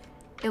guess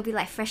it'll be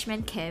like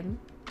freshman camp.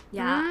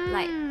 Yeah,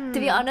 like to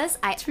be honest,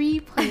 I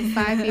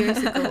 3.5 years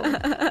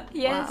ago.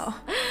 yes.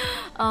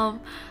 Wow.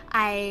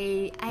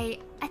 I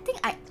think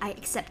I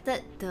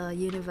accepted the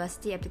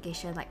university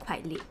application like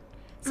quite late.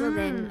 So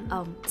then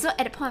so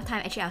at the point of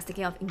time actually I was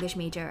thinking of English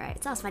major,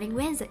 right? So I was finding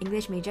when's the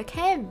English major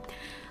camp?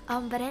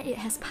 But then it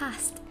has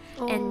passed.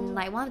 And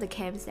like one of the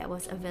camps that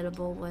was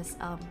available was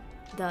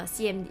the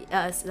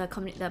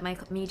CMD my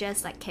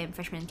major's like camp,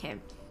 freshman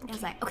camp. And I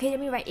was like, okay, let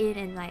me write in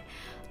and like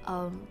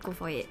go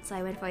for it. So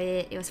I went for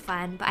it. It was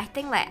fun, but I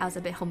think like I was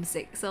a bit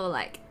homesick. So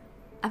like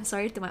I'm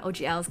sorry to my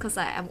OGLs because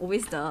I'm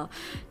always the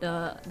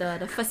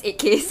first aid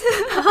case.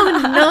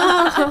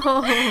 Oh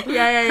no!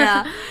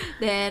 Yeah.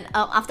 Then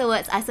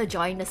afterwards, I also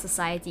joined the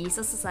society.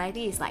 So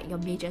society is like your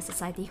major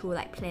society who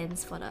like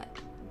plans for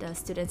the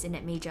students in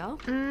that major.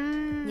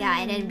 Yeah,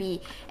 and then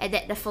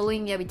the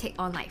following year we take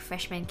on like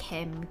freshman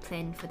camp. We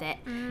plan for that.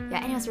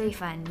 Yeah, and it was really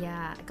fun.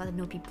 Yeah, I got to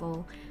know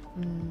people.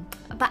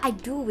 But I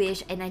do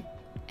wish, and I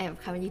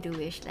currently do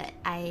wish that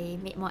I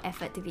made more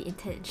effort to be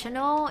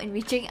intentional in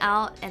reaching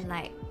out and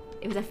like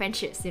with the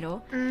friendships, you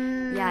know.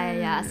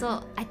 Yeah.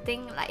 So I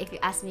think like if you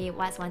ask me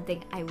what's one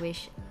thing I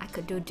wish I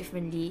could do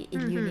differently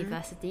in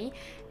university,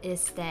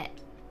 is that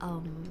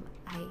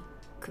I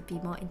could be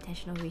more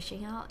intentional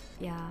reaching out.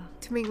 Yeah.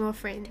 To make more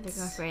friends.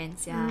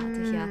 Yeah.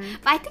 To hear.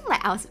 But I think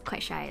like I was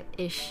quite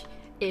shy-ish.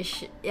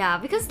 Yeah,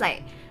 because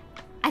like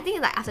I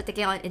think like after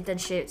taking on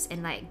internships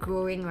and like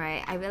growing,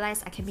 right, I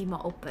realized I can be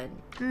more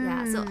open.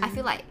 Yeah. So I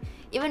feel like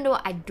even though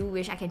I do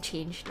wish I can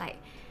change, like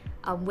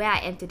where I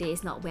am today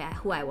is not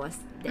who I was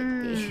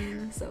that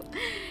day. So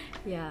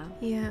yeah.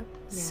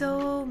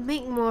 So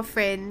make more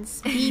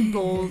friends, be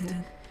bold.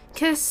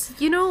 Because,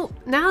 you know,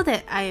 now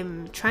that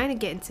I'm trying to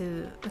get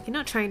into,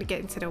 not trying to get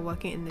into the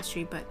working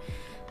industry, but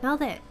now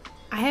that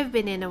I have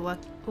been in a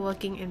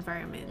working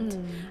environment,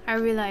 I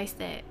realized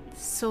that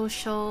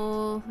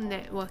social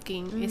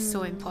networking is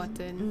so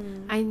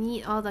important. I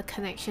need all the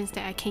connections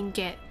that I can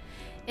get.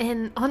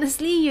 And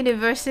honestly,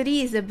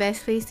 university is the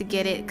best place to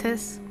get it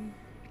because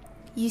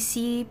you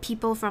see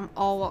people from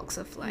all walks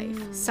of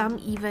life. Some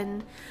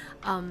even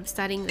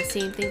studying the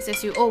same things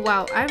as you. Oh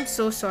wow, I'm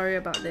so sorry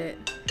about that.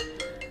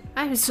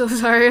 I'm so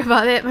sorry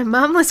about it. My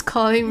mom was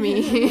calling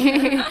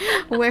me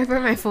wherever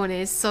my phone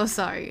is. So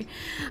sorry.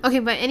 Okay,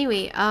 but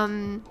anyway,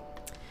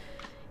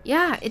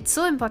 yeah, it's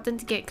so important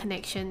to get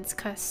connections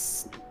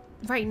because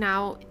right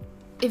now,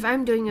 if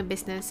I'm doing a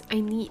business, I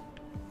need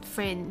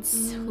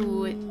friends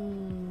who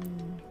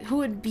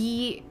would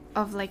be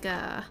of like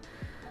a,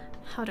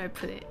 how do I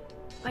put it?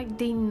 Like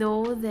they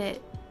know that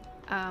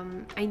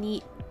I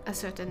need a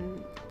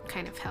certain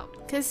kind of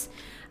help, because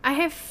I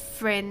have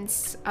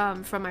friends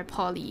from my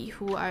poly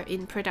who are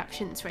in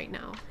productions right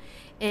now,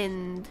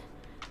 and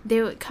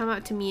they would come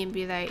up to me and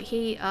be like,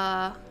 hey,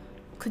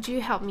 could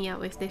you help me out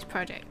with this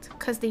project?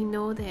 Because they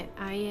know that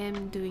I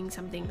am doing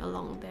something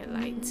along their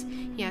lines.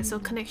 Yeah, so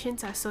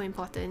connections are so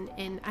important,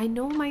 and I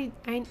know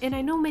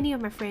many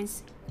of my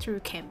friends through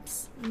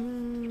camps.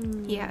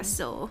 Yeah,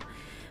 so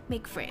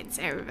make friends,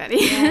 everybody.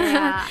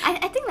 Yeah.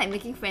 I think like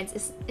making friends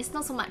is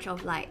not so much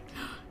of like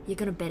you're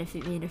gonna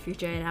benefit me in the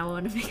future and I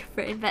want to make a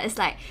friend, but it's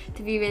like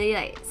to be really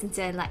like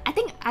sincere and like I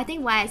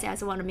think why I say I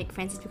also want to make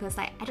friends is because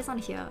like I just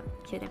want to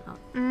hear them out.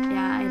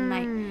 Yeah, and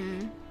like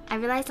I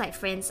realize like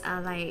friends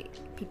are like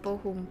people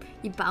whom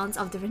you bounce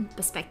off different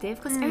perspective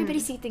because everybody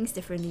see things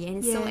differently, and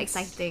it's so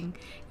exciting.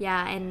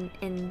 Yeah,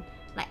 and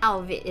like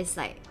out of it is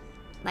like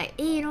hey,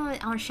 you know, I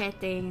want to share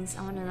things,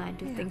 I want to like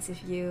do things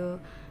with you.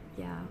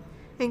 Yeah.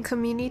 And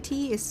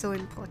community is so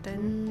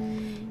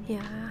important.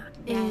 Yeah.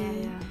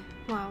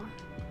 Wow.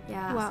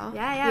 Yeah. Wow.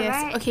 Yeah,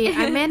 yes. Right. Okay,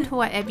 I meant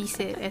what Abby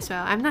said as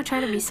well. I'm not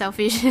trying to be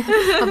selfish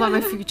about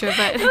my future,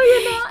 but no,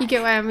 you're not. You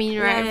get what I mean,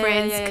 right,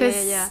 friends?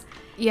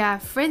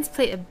 Because friends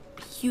play a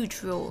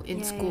huge role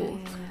in school.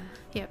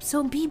 Yep.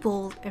 So be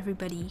bold,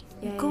 everybody.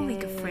 Go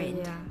make a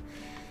friend.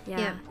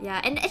 Yeah.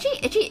 And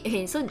actually,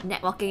 okay, so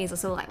networking is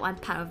also like one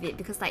part of it,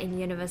 because like in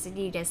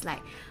university there's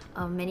like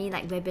many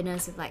like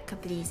webinars with like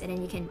companies, and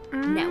then you can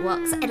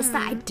network. So at the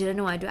start I didn't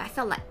know what to do. I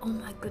felt like, oh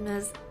my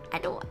goodness,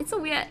 it's so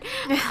weird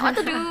what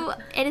to do,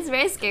 and it's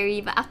very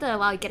scary, but after a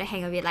while you get a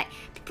hang of it. Like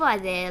people are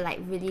there like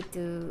really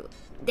to,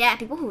 there are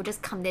people who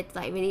just come there to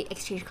like really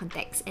exchange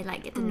contacts and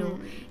like get to know.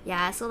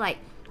 Yeah, so like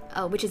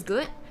which is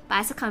good, but I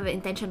also come with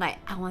intention like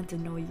I want to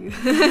know you.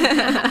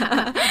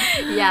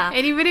 Yeah.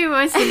 Anybody who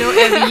wants to know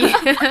Abby,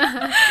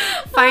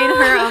 find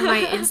her on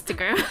my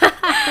Instagram.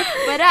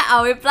 Whether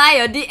I'll reply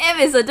your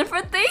DM is a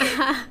different thing.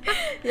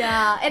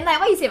 Yeah, and like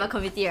what you say about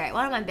community, right?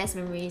 One of my best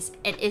memories,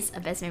 and it's a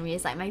best memory,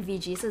 is like my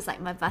VG, so it's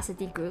like my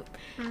varsity group.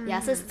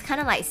 Yeah, so it's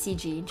kind of like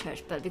CG in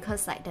church, but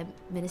because like the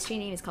ministry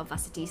name is called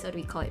varsity, so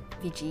we call it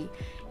VG.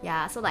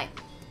 Yeah, so like,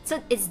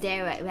 so it's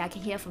there, right, where I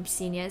can hear from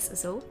seniors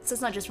also. So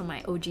it's not just from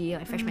my OG or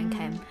my freshman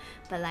camp,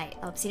 but like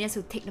seniors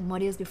who take the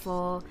modules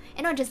before.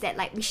 And not just that,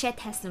 like we share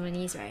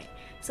testimonies, right?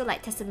 So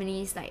like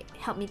testimonies like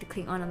help me to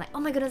cling on. I'm like,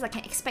 oh my goodness, I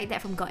can expect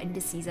that from God in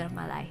this season of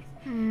my life.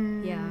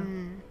 Yeah.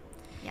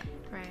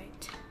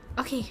 Right.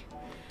 Okay.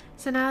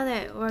 So now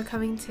that we're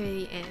coming to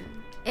the end,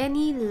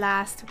 any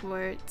last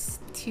words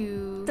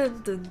to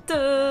Dun, dun,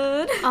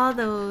 dun. all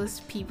those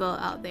people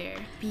out there,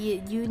 be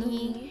it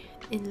uni,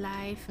 in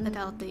life,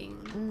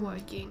 adulting,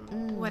 working,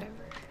 whatever?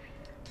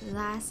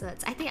 Last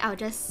words. I think I'll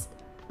just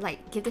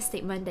like give the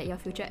statement that your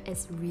future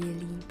is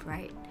really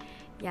bright.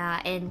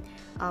 Yeah, and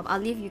I'll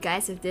leave you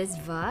guys with this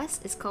verse.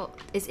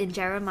 It's in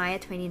Jeremiah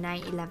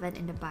 29:11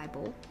 in the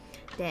Bible,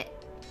 that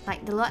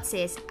like the Lord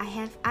says,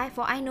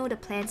 for I know the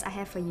plans I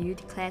have for you,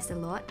 declares the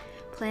Lord,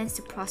 plans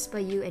to prosper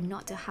you and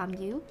not to harm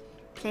you,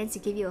 plans to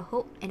give you a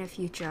hope and a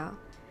future.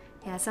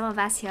 Yeah, some of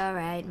us here,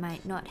 right,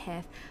 might not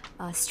have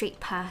a straight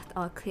path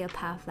or a clear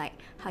path like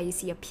how you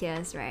see your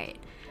peers, right?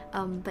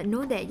 But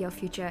know that your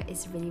future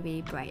is really,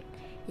 really bright.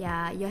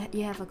 Yeah,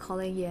 you have a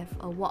calling, you have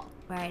a walk,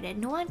 right?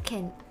 And no one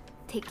can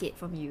take it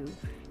from you.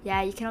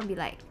 Yeah, you cannot be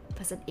like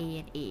person A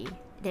and A.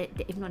 That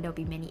if not, there'll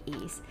be many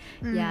A's.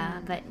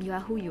 Yeah, but you are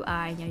who you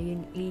are, and you're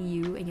uniquely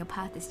you, and your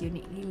path is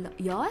uniquely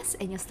yours,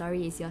 and your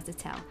story is yours to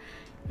tell.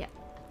 Yeah.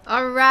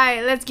 All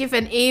right, let's give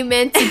an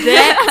amen to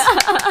that.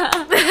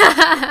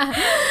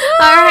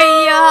 All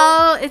right,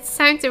 y'all, it's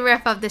time to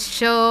wrap up the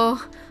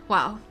show.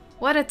 Wow,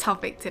 what a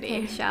topic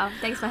today. Hey, Shao,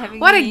 thanks for having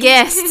me. What a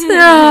guest.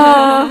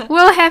 Oh,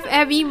 we'll have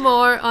Abby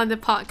more on the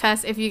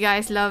podcast if you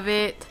guys love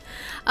it.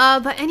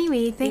 But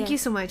anyway, thank you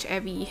so much,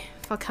 Abby,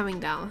 for coming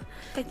down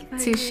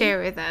to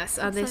share with us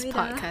on this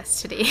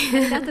podcast today.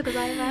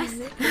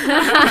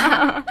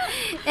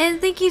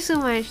 And thank you so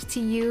much to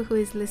you who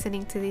is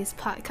listening to this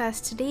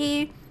podcast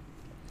today.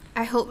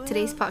 I hope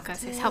today's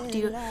podcast has helped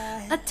you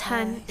a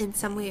ton in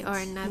some way or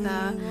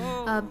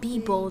another. Be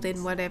bold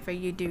in whatever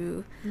you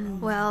do.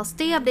 Well,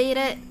 stay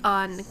updated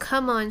on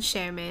Come On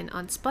Sherman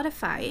on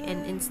Spotify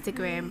and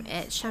Instagram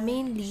at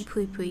Charmaine Lee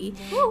Pui Pui,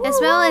 as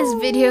well as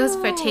videos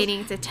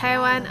pertaining to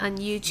Taiwan on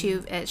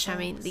YouTube at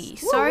Charmaine Lee.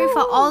 Sorry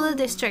for all the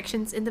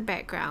distractions in the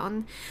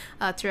background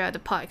throughout the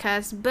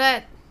podcast,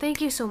 but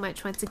thank you so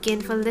much once again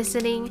for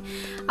listening.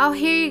 I'll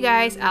hear you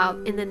guys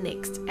out in the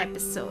next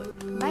episode.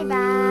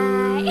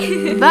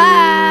 Bye-bye.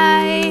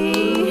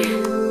 Bye!